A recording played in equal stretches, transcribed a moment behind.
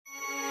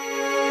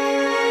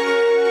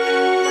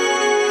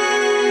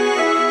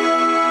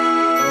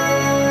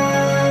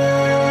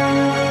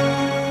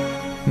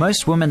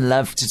Most women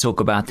love to talk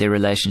about their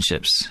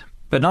relationships,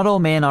 but not all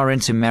men are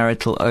into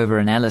marital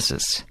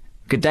overanalysis.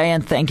 Good day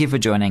and thank you for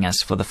joining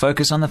us for the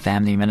Focus on the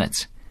Family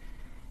Minute.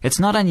 It's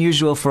not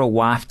unusual for a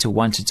wife to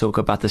want to talk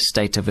about the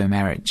state of her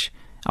marriage.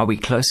 Are we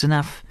close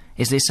enough?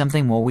 Is there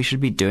something more we should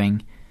be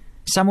doing?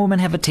 Some women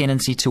have a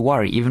tendency to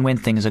worry even when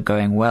things are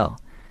going well.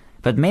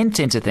 But men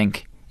tend to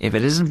think, if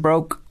it isn't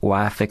broke,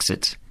 why fix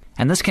it?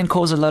 And this can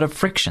cause a lot of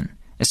friction,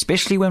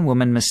 especially when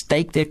women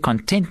mistake their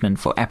contentment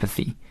for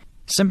apathy.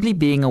 Simply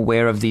being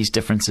aware of these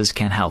differences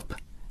can help.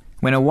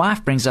 When a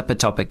wife brings up a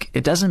topic,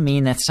 it doesn't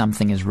mean that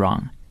something is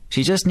wrong.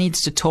 She just needs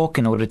to talk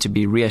in order to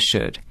be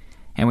reassured.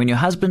 And when your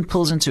husband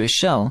pulls into a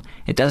shell,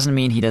 it doesn't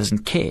mean he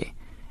doesn't care.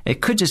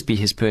 It could just be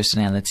his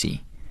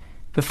personality.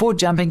 Before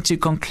jumping to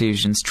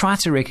conclusions, try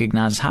to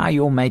recognize how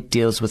your mate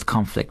deals with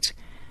conflict.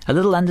 A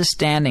little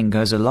understanding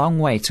goes a long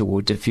way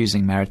toward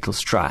diffusing marital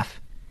strife.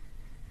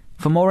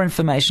 For more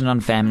information on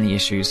family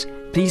issues,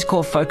 please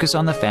call Focus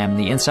on the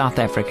Family in South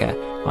Africa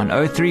on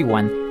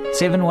 031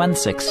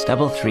 716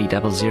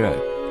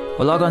 3300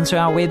 or log on to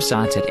our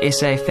website at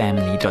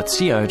safamily.co.za.